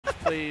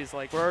please.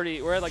 Like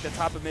we're at like the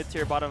top of mid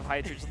tier, bottom of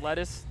high tier. Just let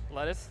us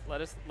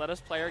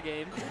play our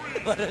game.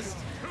 let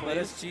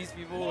us cheese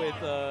people with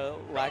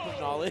lack of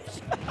knowledge.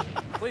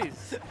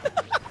 Please.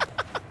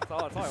 That's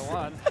all I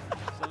want.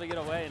 Just let me get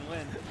away and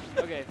win.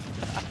 Okay.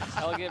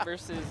 Elegant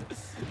versus.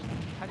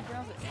 How do you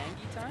pronounce it?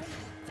 AngeTime?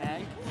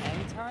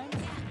 AngeTime?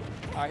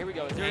 All right, here we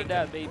go. 0 to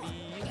death, baby.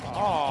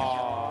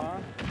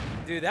 Aww.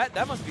 Dude,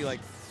 that must be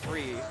like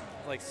free,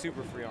 like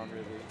super free on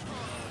Ridley.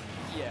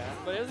 Yeah,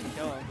 but it doesn't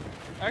kill him.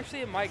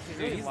 Actually, it might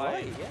because Dude, he's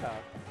light. Yeah.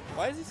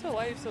 Why is he so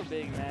light? He's so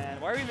big, man.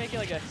 Why are we making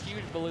like a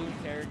huge balloon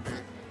character?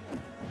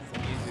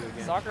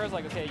 Sakura's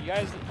like, okay, you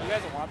guys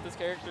want this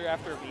character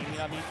after beating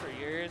on me for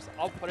years?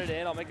 I'll put it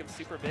in. I'll make him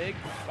super big.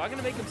 But I'm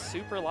gonna make him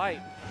super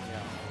light.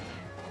 Yeah.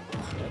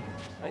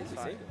 That's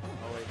fine.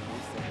 Oh wait,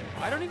 he's still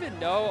there. I don't even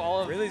know all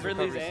of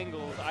Ridley's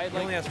angles. He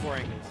only has 4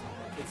 angles.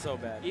 It's so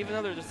bad. Even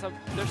though there's some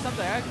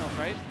diagonals,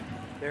 right?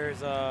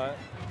 There's a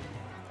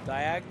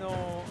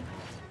diagonal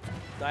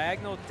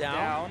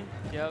down.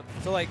 Yep.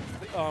 So like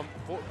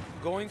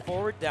going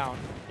forward down.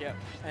 Yep.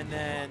 And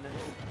then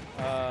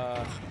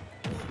oh,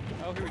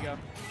 here we go.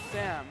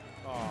 Damn.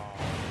 Oh.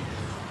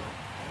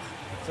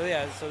 So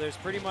yeah, so there's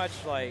pretty much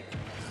like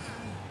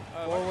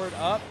forward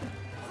up,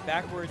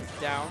 backwards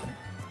down,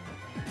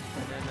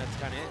 and then that's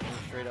kind of it.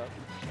 And straight up,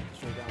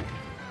 straight down.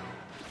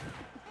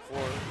 4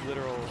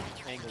 literal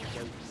angles that you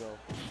can go.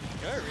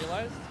 You know what I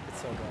realized?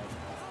 It's so bad.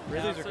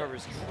 Ridley's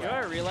recovers. You know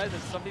what I realized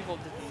that some people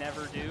just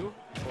never do?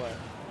 What?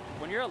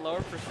 When you're at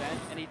lower percent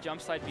and he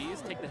jumps side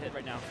Bs, take the hit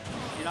right now.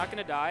 You're not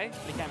going to die,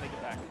 but he can't make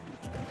it back.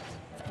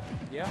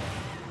 Yeah.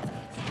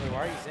 Wait,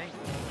 why are you saying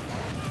this?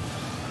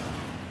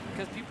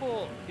 Because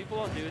people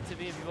don't do it to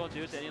me, and people don't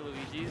do it to any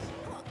Luigis.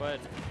 But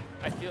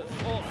I feel,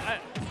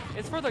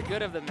 it's for the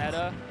good of the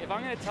meta. If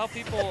I'm going to tell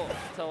people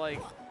to like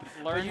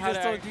learn how to... You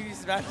just told you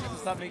Smash to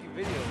stop making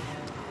videos.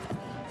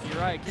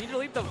 You're right. Can you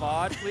delete the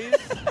VOD, please?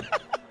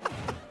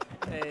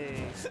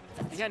 Hey,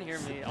 you can't hear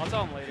me. I'll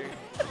tell him later.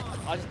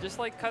 I'll just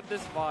like cut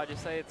this VOD.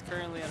 Just say it's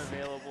currently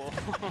unavailable.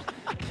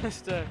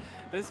 Just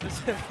this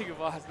specific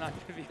VOD is not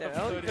gonna be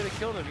uploaded. You could have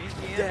killed him.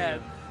 He's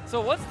dead. So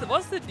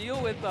what's the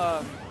deal with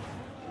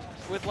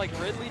like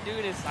Ridley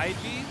doing his side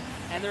B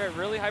and they're at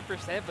really high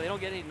percent, but they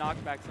don't get any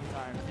knockback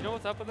sometimes? You know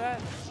what's up with that?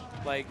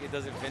 Like it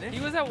doesn't finish. He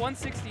was at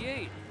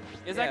 168.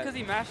 Is that because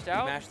he mashed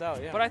out? He mashed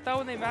out, yeah. But I thought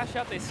when they mash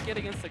out, they skid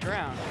against the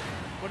ground.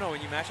 Well, no,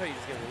 when you mash out, you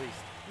just get released.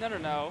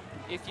 No.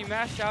 If you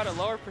mash out at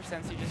lower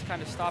percents, you just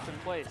kind of stop in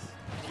place.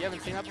 You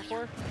haven't seen that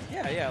before?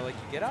 Yeah, like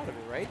you get out of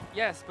it, right?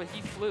 Yes, but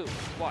he flew.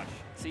 Watch.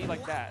 See,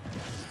 like that.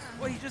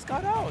 Well, he just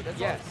got out. That's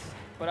yes.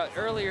 But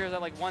earlier, it was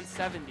at like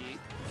 170,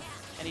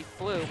 and he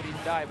flew, but he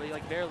died, but he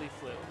like barely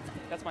flew.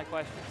 That's my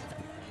question.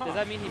 Huh. Does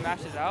that mean he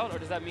mashes out, or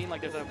does that mean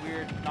like there's a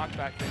weird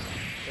knockback thing?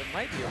 There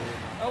might be a weird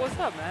knockback. Oh, what's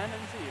up, man? I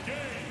didn't see you.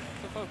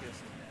 So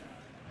focused.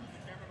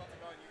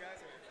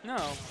 No.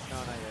 No,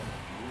 not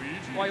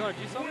yet. Why, you want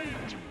to do something?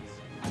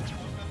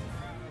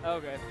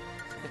 Okay.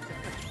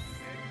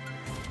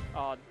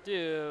 Oh,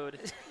 dude.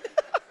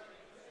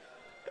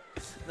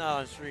 Not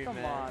on stream, Come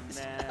man. on,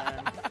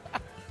 man.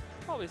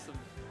 Probably some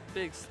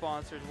big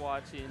sponsors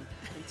watching.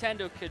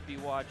 Nintendo could be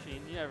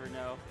watching. You never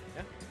know.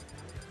 Yeah.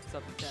 What's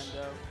up,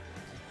 Nintendo?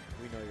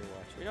 We know you're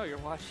watching. We know you're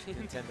watching.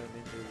 Nintendo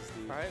ninjas,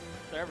 dude. Right?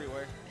 They're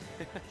everywhere.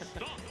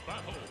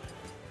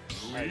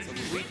 Alright, so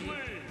Luigi.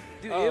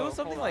 Dude, Oh, it was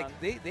something like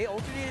they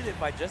alternated it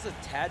by just a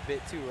tad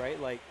bit too, right?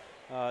 Like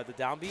the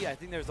down B, I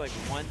think there's like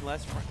 1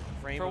 less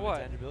frame for of what?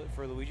 intangibility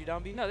for Luigi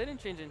down B. No, they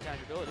didn't change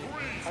intangibility.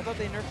 I thought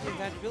they nerfed the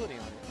intangibility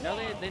on it. No,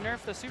 they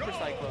nerfed the Super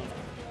Cyclone.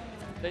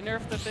 They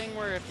nerfed the thing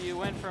where if you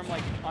went from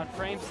like on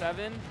frame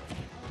 7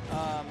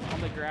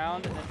 on the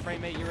ground and then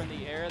frame 8 you were in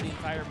the air, the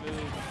entire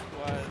move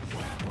was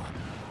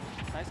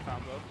nice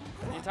combo.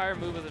 The entire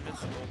move was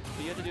invincible,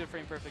 but you have to do it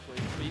frame perfectly.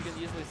 But you can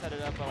easily set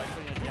it up by like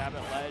putting a jab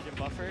at ledge and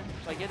buffer.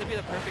 Like you have to be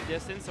the perfect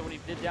distance. So when he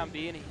did down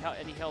B and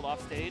he held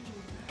off stage,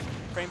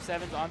 frame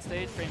 7's on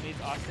stage, frame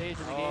 8's off stage,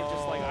 and the game's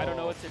just like I don't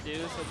know what to do,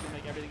 so it's gonna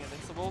make everything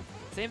invincible.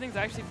 Same thing's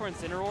actually for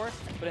Incineroar,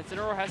 but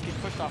Incineroar has to be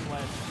pushed off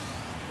ledge.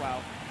 Wow,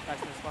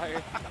 that's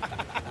inspired.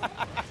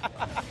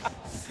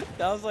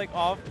 That was like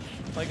off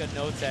like a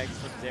no text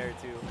from there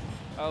too.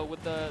 Oh,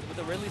 with the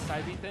Ridley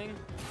side B thing,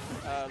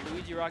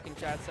 Luigi Rock in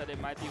chat said it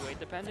might be weight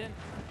dependent.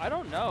 I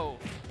don't know.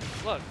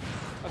 Look,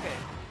 okay.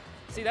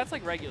 See, that's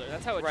like regular.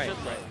 That's how it should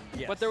look.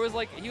 Yes. But there was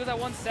like, he was at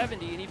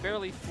 170 and he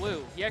barely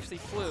flew. He actually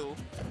flew.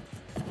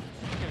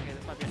 Okay,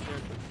 this might be a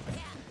third.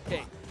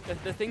 Okay,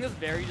 the thing that's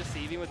very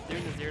deceiving with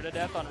doing the 0 to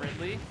death on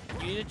Ridley,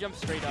 you need to jump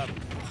straight up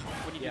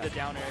when you do the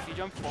down air. If you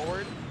jump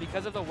forward,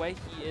 because of the way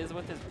he is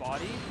with his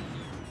body,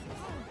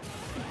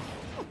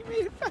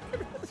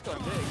 it's going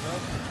big,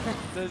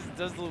 bro.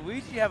 Does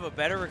Luigi have a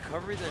better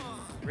recovery than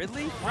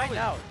Ridley? Find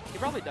out. He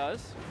probably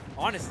does.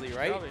 Honestly,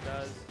 right? He probably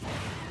does.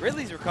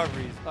 Ridley's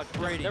recovery is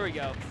pretty. There we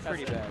go.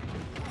 Pretty bad.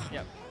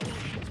 Yep.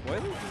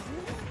 Spoilers?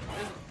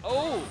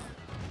 Oh!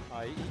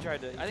 He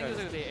tried to. I think it was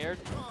like the air.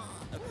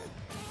 Okay.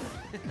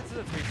 This is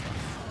a 3-star.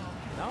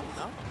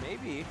 No,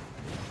 maybe.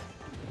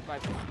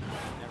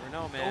 Never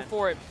know, man. Go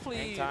for it,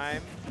 please.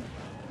 Time.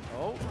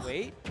 Oh,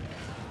 wait.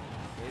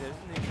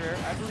 there's neutral.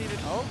 I believe it.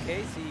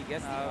 Okay, see, you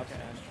guessed the up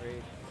smash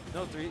trade.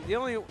 No three. The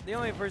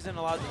only person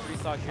allowed to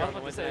 3-stock here on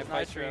the Wednesday Night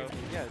Fight stream.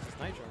 Yeah, it's just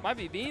Nitro. Might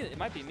be me. It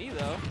might be me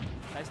though.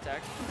 Nice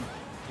tech.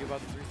 You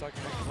about to 3-stock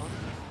your next one?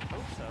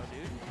 Hope so,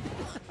 dude.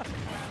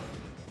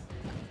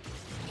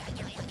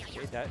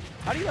 Okay, that.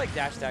 How do you like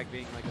dash tag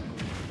being like a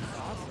move?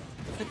 Awesome.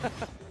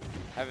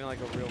 Having like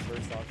a real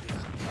burst option.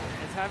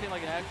 It's having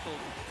like an actual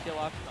kill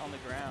option on the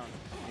ground.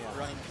 Yeah.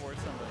 Running towards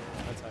somebody.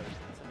 That's how it is.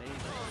 It's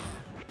amazing.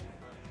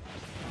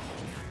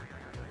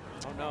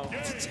 Oh no.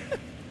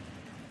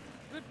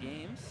 Good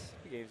games.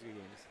 Good games, good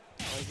games.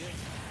 I like it.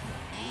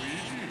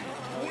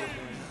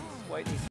 White